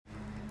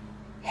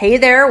Hey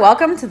there,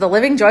 welcome to the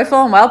Living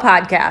Joyful and Well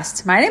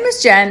podcast. My name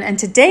is Jen, and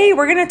today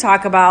we're going to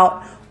talk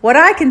about what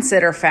I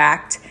consider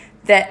fact,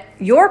 that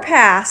your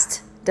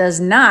past does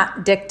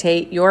not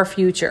dictate your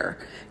future.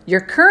 Your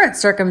current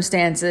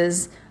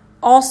circumstances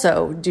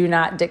also do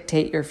not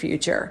dictate your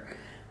future.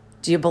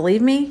 Do you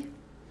believe me?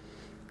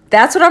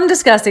 That's what I'm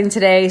discussing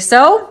today,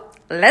 so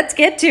let's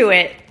get to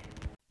it.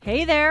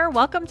 Hey there,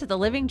 welcome to the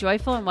Living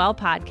Joyful and Well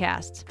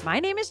podcast. My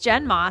name is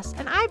Jen Moss,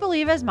 and I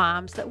believe as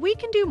moms that we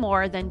can do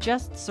more than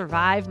just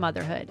survive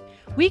motherhood.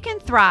 We can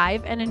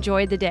thrive and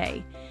enjoy the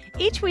day.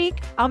 Each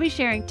week, I'll be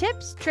sharing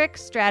tips,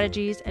 tricks,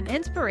 strategies, and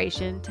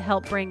inspiration to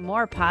help bring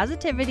more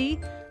positivity,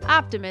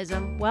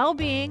 optimism,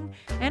 well-being,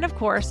 and of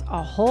course,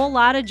 a whole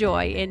lot of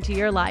joy into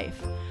your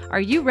life. Are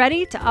you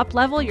ready to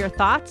up-level your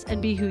thoughts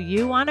and be who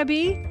you want to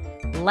be?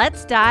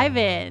 Let's dive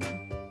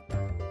in.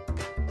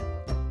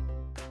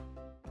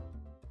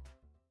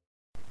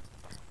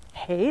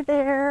 Hey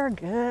there,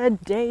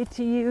 good day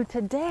to you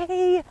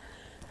today.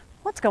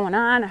 What's going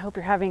on? I hope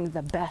you're having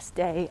the best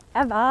day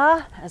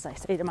ever. As I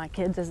say to my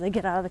kids as they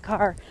get out of the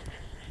car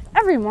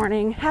every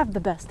morning, have the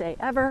best day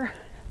ever.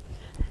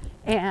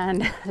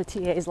 And the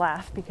TAs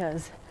laugh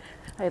because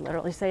I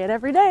literally say it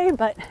every day,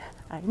 but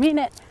I mean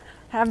it.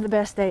 Have the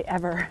best day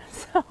ever.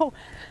 So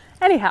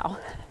anyhow,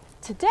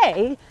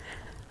 today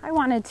I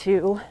wanted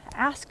to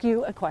ask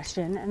you a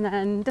question and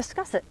then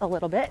discuss it a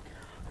little bit.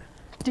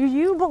 Do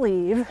you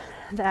believe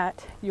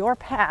that your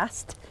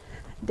past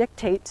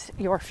dictates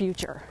your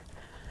future?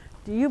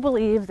 Do you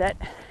believe that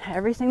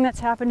everything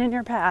that's happened in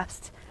your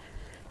past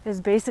is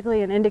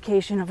basically an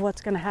indication of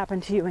what's going to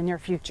happen to you in your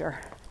future?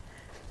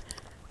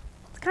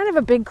 It's kind of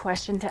a big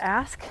question to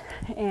ask,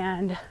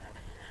 and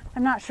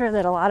I'm not sure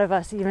that a lot of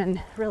us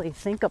even really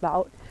think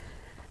about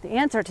the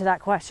answer to that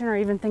question or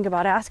even think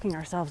about asking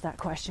ourselves that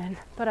question.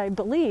 But I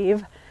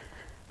believe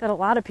that a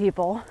lot of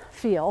people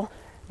feel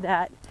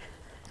that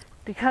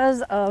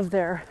because of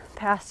their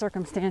past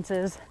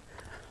circumstances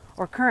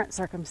or current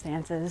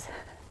circumstances,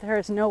 there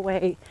is no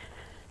way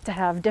to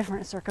have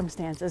different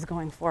circumstances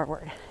going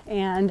forward.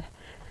 And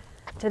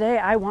today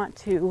I want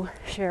to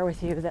share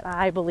with you that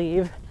I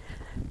believe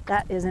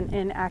that is an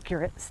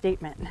inaccurate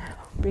statement,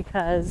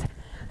 because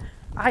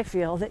I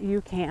feel that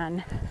you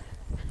can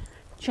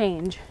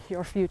change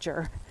your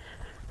future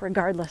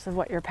regardless of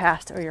what your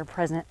past or your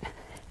present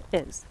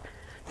is.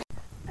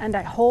 And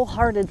I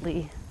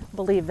wholeheartedly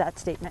believe that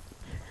statement.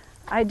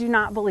 I do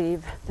not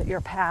believe that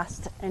your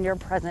past and your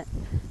present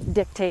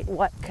dictate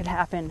what could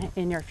happen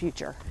in your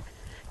future.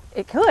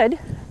 It could,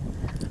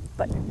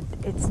 but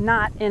it's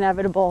not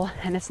inevitable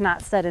and it's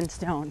not set in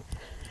stone.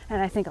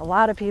 And I think a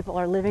lot of people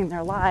are living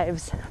their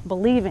lives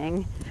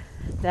believing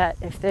that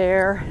if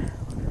they're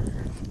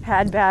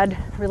had bad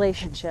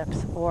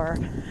relationships, or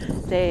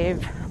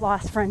they've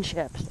lost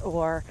friendships,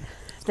 or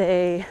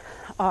they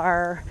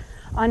are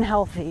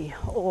unhealthy,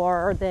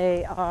 or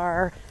they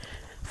are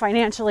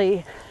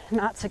financially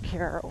not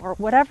secure, or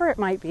whatever it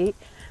might be,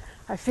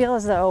 I feel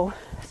as though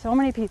so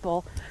many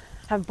people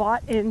have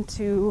bought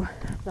into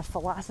the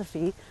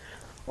philosophy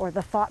or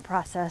the thought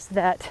process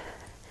that,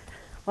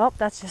 well,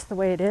 that's just the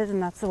way it is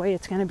and that's the way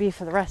it's going to be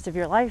for the rest of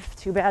your life.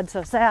 Too bad,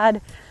 so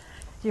sad.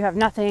 You have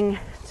nothing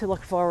to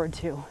look forward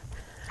to.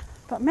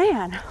 But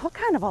man, what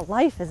kind of a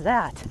life is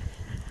that?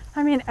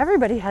 I mean,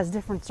 everybody has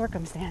different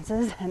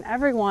circumstances, and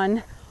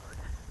everyone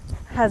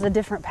has a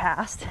different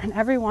past, and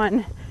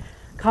everyone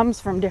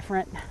comes from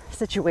different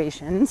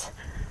situations.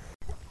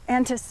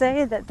 And to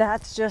say that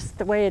that's just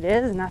the way it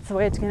is and that's the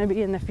way it's going to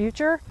be in the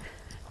future,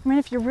 I mean,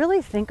 if you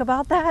really think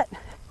about that,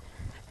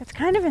 it's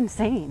kind of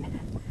insane.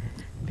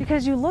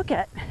 Because you look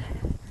at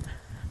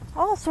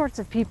all sorts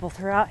of people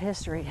throughout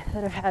history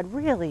that have had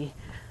really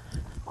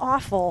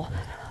awful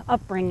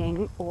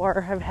upbringing,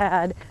 or have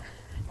had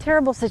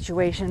terrible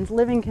situations,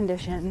 living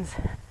conditions,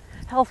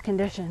 health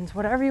conditions,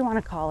 whatever you want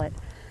to call it.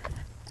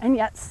 And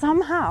yet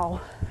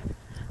somehow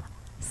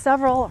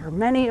several or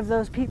many of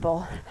those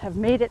people have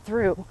made it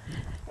through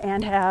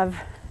and have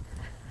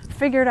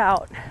figured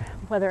out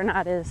whether or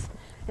not it's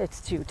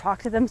to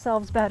talk to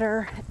themselves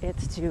better,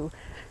 it's to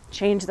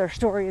change their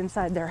story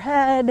inside their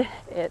head,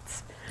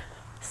 it's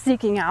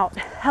seeking out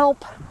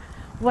help,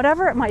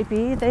 whatever it might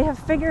be. They have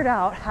figured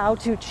out how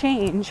to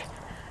change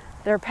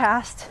their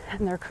past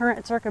and their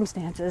current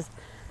circumstances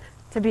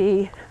to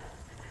be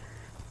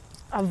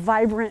a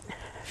vibrant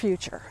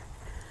future.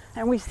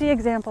 And we see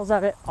examples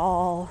of it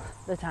all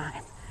the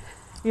time.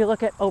 You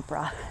look at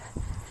Oprah,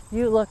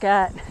 you look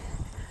at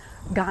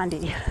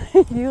Gandhi,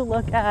 you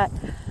look at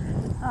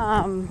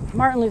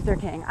Martin Luther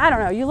King. I don't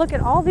know, you look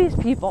at all these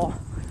people,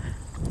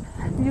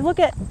 you look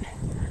at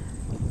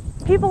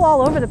people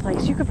all over the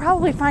place. You could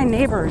probably find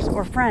neighbors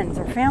or friends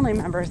or family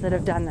members that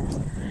have done this.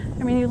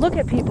 I mean, you look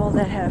at people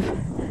that have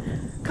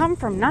come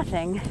from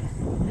nothing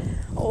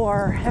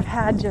or have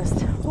had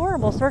just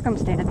horrible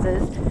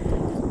circumstances,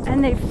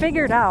 and they've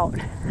figured out,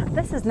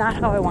 this is not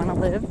how I want to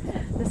live.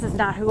 This is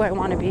not who I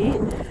want to be.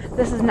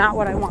 This is not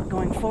what I want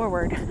going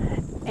forward.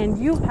 And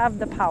you have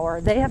the power.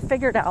 They have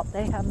figured out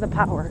they have the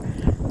power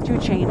to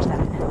change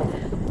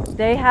that.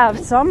 They have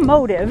some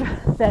motive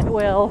that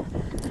will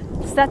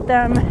set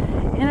them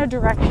in a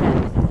direction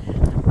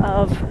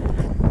of,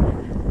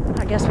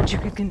 I guess, what you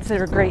could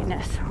consider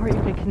greatness, or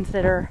you could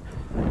consider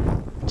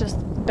just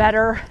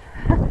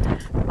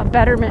a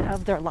betterment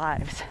of their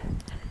lives.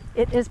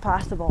 It is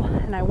possible,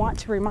 and I want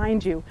to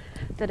remind you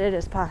that it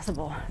is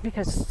possible,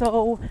 because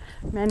so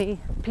many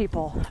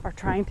people are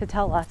trying to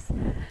tell us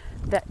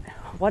that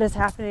what is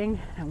happening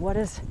and what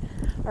is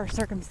our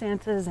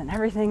circumstances and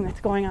everything that's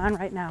going on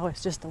right now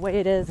is just the way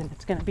it is, and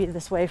it's going to be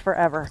this way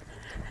forever.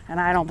 And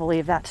I don't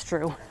believe that's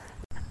true.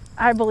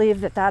 I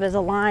believe that that is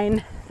a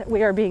line that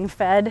we are being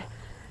fed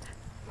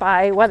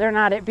by, whether or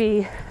not it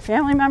be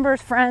family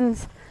members,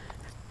 friends,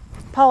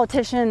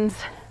 politicians,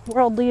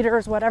 world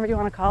leaders, whatever you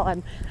want to call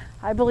them.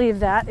 I believe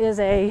that is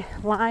a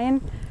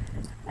line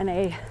and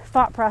a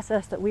thought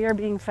process that we are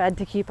being fed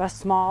to keep us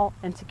small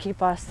and to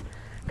keep us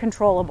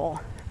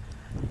controllable.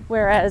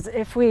 Whereas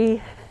if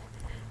we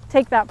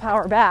take that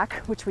power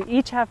back, which we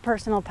each have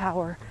personal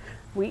power,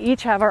 we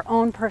each have our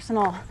own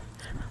personal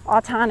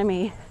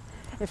autonomy,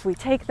 if we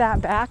take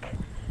that back,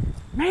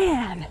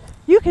 man,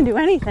 you can do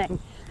anything.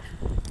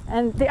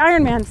 And the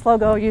Ironman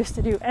slogan used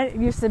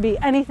to be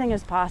anything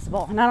is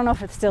possible. And I don't know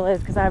if it still is,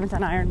 because I haven't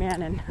done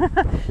Ironman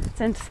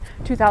since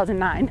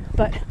 2009.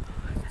 But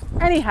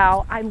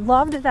anyhow, I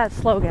loved that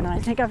slogan, and I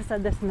think I've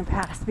said this in the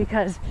past,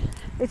 because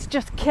it's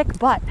just kick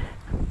butt.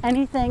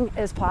 Anything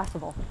is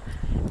possible.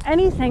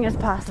 Anything is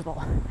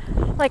possible.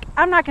 Like,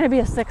 I'm not going to be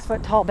a 6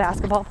 foot tall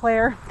basketball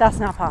player. That's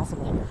not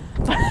possible.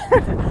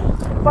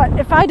 But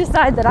if I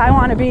decide that I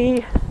want to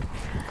be,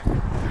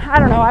 I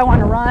don't know, I want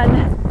to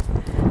run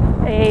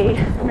a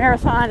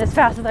marathon as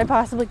fast as I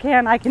possibly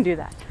can, I can do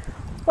that.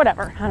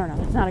 Whatever. I don't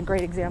know. It's not a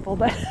great example,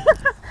 but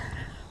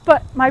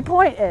but my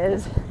point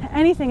is,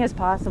 anything is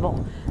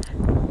possible.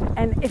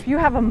 And if you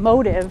have a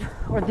motive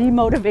or the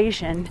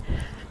motivation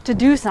to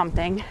do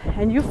something,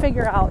 and you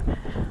figure out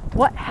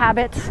what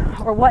habits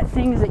or what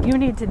things that you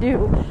need to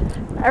do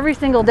every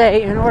single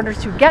day in order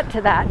to get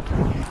to that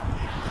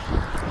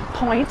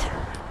point,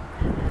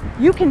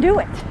 you can do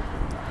it.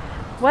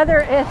 Whether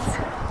it's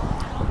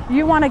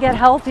you want to get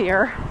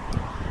healthier,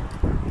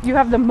 you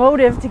have the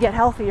motive to get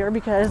healthier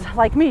because,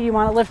 like me, you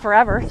want to live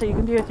forever so you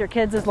can be with your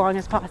kids as long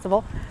as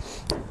possible.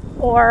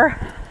 Or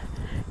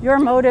your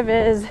motive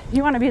is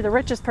you want to be the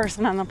richest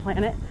person on the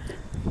planet,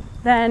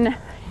 then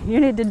you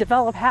need to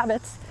develop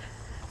habits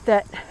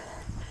that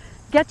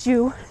get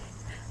you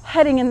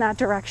heading in that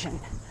direction.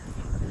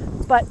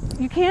 But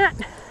you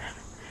can't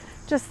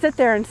just sit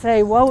there and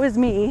say, woe is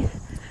me,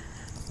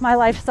 my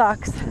life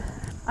sucks,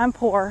 I'm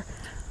poor,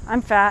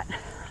 I'm fat,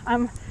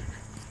 I'm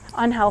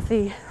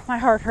unhealthy, my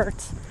heart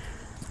hurts,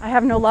 I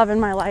have no love in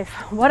my life,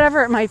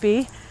 whatever it might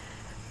be.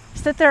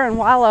 Sit there and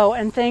wallow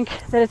and think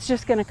that it's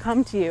just going to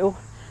come to you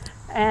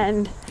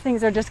and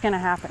things are just going to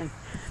happen,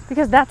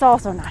 because that's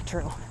also not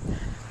true.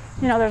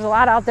 You know, there's a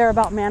lot out there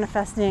about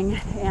manifesting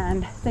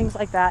and things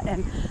like that,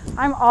 and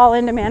I'm all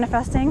into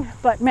manifesting,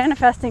 but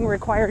manifesting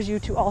requires you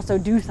to also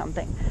do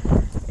something.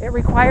 It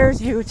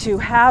requires you to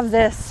have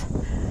this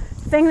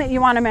thing that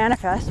you want to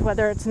manifest,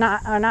 whether it's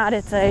not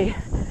it's a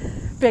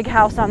big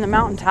house on the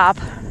mountaintop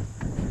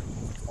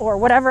or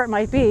whatever it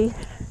might be.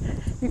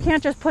 You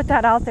can't just put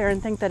that out there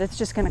and think that it's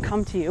just going to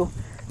come to you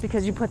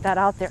because you put that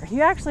out there.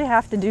 You actually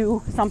have to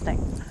do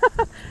something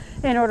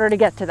in order to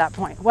get to that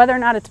point. Whether or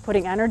not it's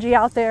putting energy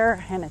out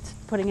there and it's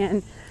putting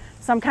in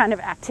some kind of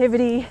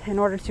activity in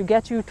order to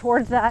get you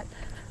towards that,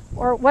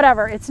 or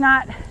whatever, it's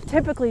not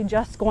typically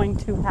just going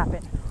to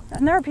happen.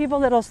 And there are people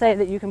that'll say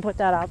that you can put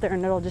that out there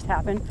and it'll just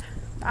happen.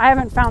 I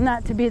haven't found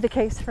that to be the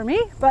case for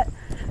me, but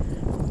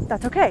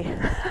that's okay.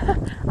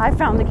 I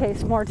found the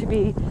case more to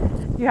be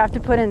you have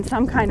to put in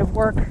some kind of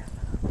work,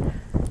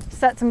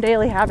 set some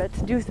daily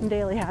habits, do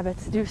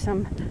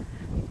some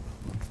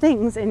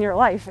things in your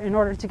life in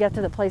order to get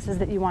to the places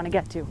that you want to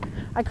get to.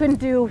 I couldn't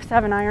do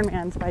 7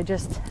 Ironmans by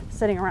just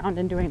sitting around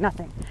and doing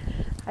nothing.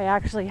 I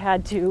actually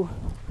had to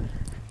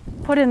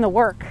put in the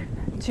work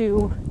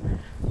to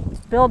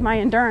build my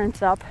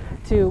endurance up,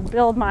 to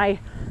build my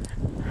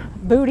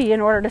booty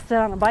in order to sit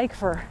on a bike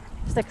for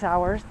 6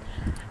 hours.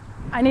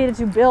 I needed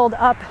to build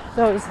up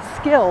those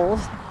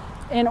skills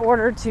in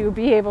order to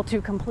be able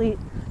to complete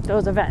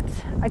those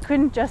events. I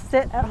couldn't just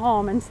sit at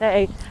home and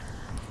say,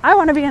 I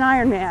want to be an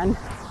Ironman,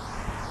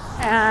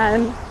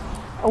 and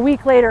a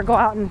week later go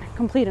out and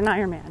complete an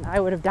Ironman. I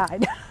would have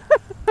died.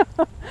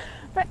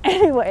 But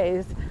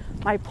anyways,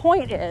 my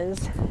point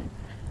is,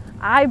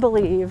 I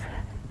believe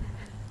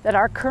that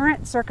our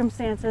current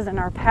circumstances and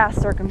our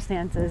past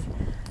circumstances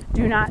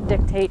do not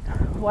dictate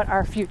what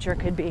our future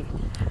could be.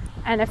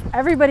 And if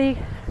everybody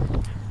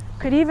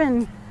could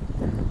even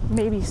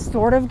maybe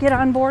sort of get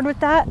on board with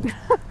that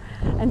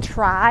and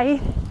try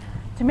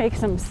to make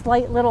some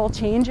slight little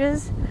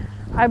changes,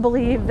 I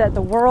believe that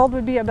the world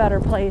would be a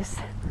better place.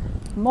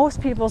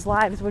 Most people's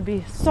lives would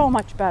be so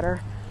much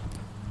better.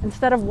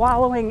 Instead of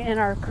wallowing in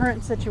our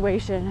current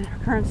situation, our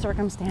current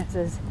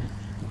circumstances,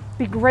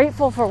 be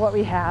grateful for what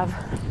we have,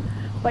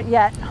 but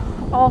yet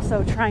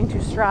also trying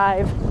to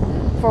strive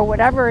for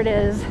whatever it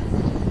is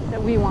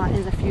that we want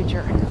in the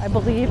future. I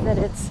believe that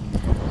it's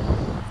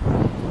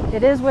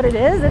it is what it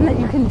is and that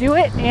you can do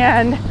it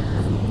and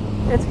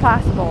it's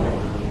possible.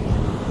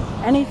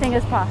 Anything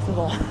is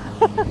possible.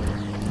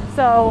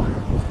 So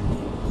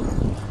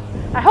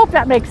I hope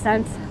that makes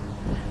sense.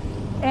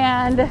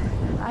 And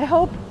I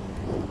hope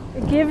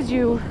it gives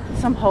you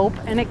some hope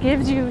and it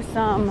gives you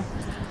some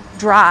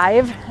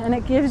drive and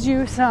it gives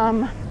you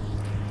some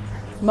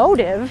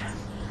motive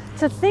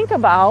to think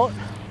about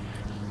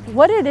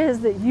what it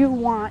is that you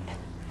want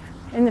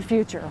in the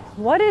future,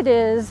 what it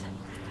is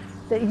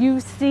that you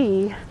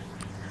see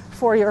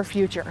for your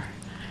future.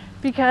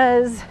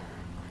 Because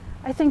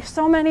I think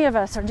so many of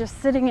us are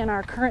just sitting in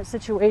our current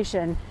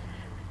situation,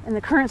 in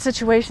the current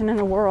situation in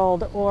the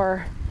world,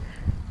 or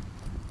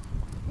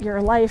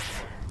your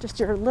life, just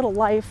your little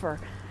life or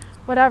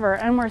whatever,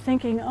 and we're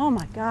thinking, oh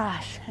my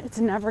gosh, it's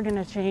never going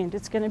to change.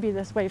 It's going to be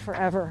this way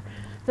forever.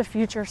 The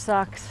future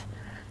sucks.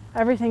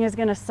 Everything is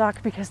going to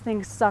suck because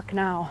things suck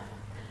now.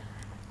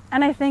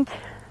 And I think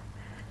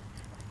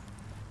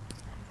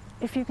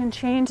if you can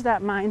change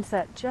that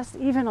mindset just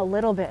even a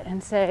little bit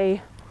and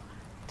say,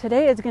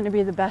 today is going to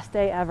be the best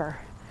day ever.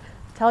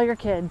 Tell your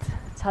kids,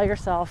 tell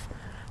yourself,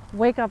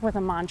 wake up with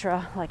a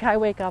mantra like I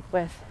wake up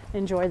with,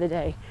 enjoy the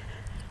day.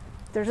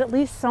 There's at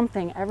least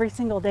something every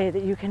single day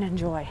that you can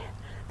enjoy.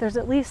 There's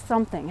at least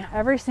something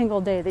every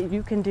single day that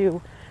you can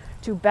do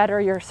to better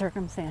your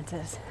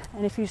circumstances.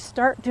 And if you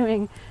start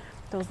doing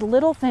those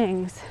little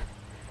things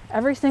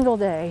every single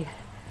day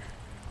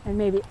and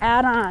maybe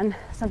add on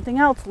something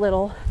else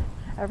little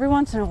every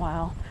once in a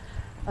while,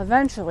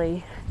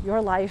 eventually your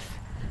life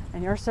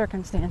and your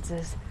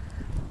circumstances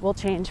will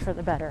change for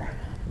the better.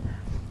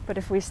 But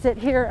if we sit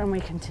here and we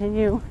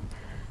continue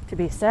to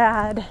be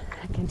sad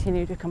and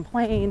continue to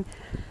complain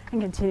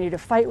and continue to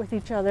fight with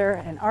each other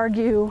and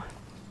argue,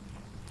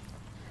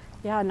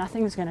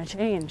 nothing's going to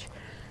change.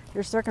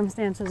 Your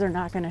circumstances are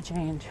not going to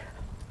change.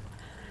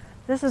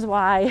 This is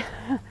why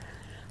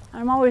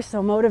I'm always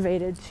so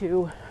motivated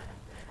to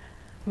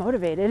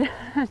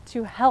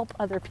help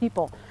other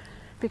people,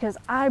 because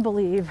I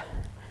believe,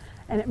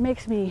 and it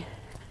makes me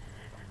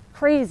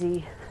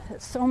crazy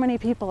that so many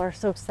people are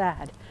so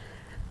sad.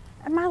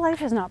 And my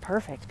life is not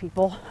perfect,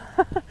 people.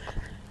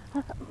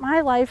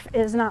 My life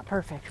is not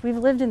perfect. We've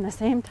lived in the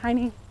same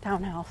tiny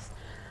townhouse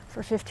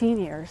for 15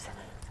 years.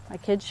 My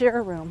kids share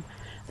a room.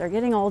 They're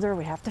getting older.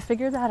 We have to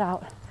figure that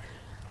out.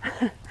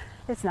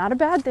 It's not a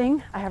bad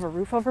thing. I have a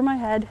roof over my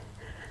head.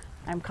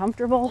 I'm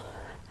comfortable.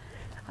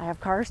 I have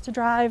cars to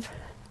drive.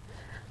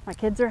 My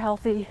kids are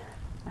healthy.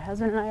 My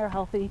husband and I are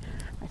healthy.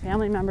 My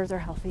family members are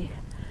healthy.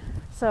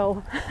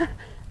 So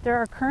there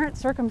are current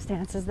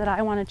circumstances that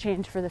I want to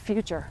change for the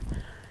future.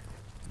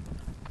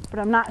 But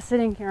I'm not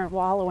sitting here and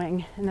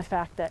wallowing in the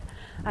fact that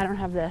I don't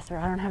have this or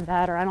I don't have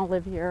that or I don't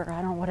live here or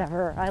I don't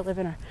whatever, or I live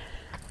in a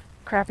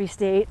crappy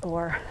state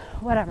or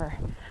whatever.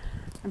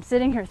 I'm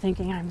sitting here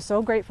thinking I'm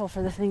so grateful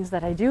for the things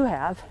that I do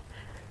have,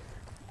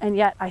 and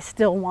yet I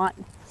still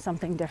want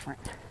something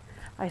different.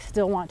 I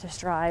still want to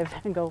strive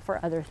and go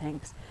for other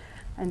things.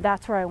 And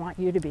that's where I want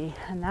you to be.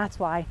 And that's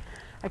why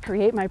I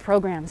create my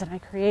programs and I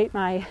create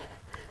my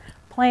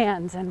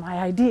plans and my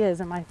ideas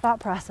and my thought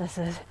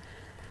processes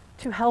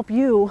to help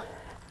you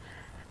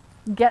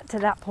get to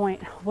that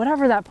point,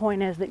 whatever that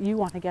point is that you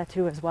want to get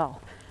to as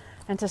well.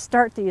 And to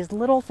start these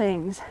little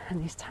things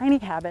and these tiny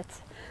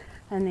habits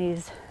and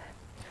these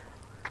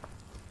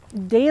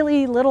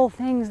daily little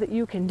things that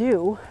you can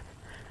do.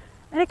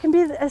 And it can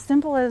be as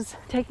simple as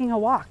taking a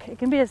walk. It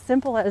can be as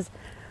simple as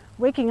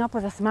waking up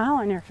with a smile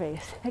on your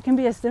face. It can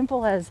be as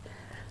simple as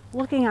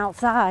looking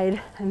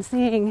outside and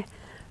seeing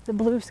the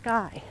blue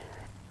sky.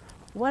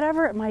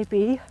 Whatever it might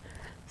be,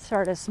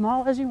 start as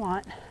small as you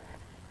want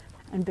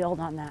and build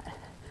on that.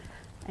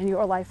 And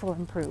your life will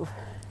improve.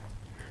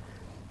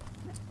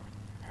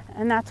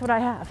 And that's what I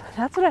have.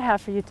 That's what I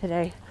have for you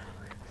today.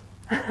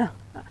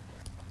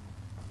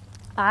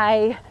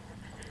 I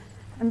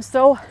am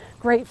so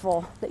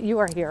grateful that you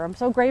are here. I'm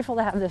so grateful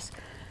to have this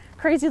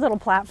crazy little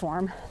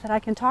platform that I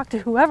can talk to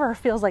whoever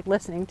feels like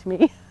listening to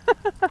me.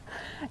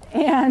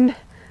 And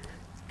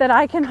that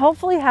I can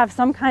hopefully have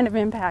some kind of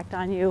impact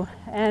on you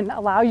and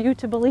allow you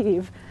to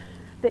believe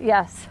that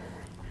yes,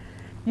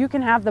 you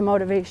can have the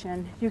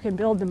motivation, you can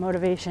build the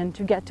motivation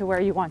to get to where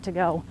you want to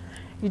go.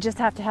 You just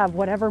have to have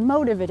whatever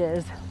motive it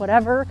is,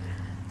 whatever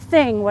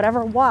thing,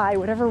 whatever why,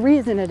 whatever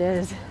reason it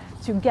is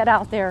to get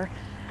out there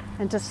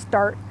and to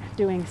start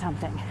doing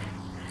something.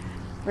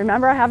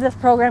 Remember, I have this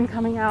program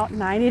coming out,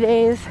 90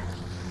 days.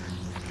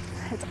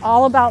 It's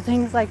all about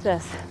things like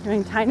this,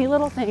 doing tiny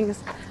little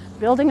things,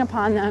 building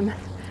upon them,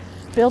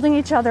 building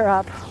each other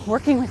up,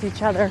 working with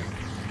each other,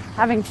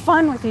 having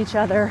fun with each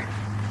other,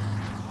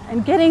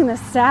 and getting the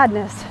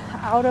sadness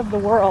out of the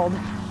world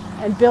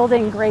and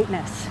building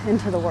greatness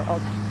into the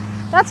world.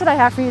 That's what I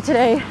have for you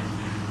today.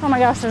 Oh my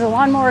gosh, there's a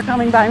lawnmower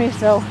coming by me,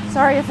 so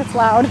sorry if it's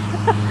loud.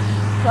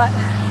 But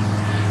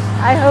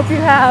I hope you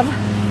have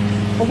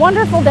a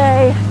wonderful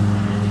day.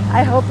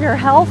 I hope your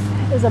health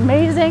is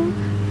amazing.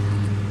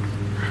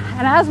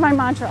 And as my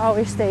mantra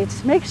always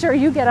states, make sure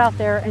you get out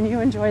there and you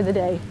enjoy the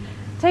day.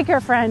 Take care,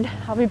 friend.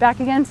 I'll be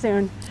back again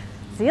soon.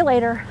 See you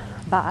later.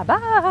 Bye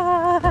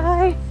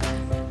bye.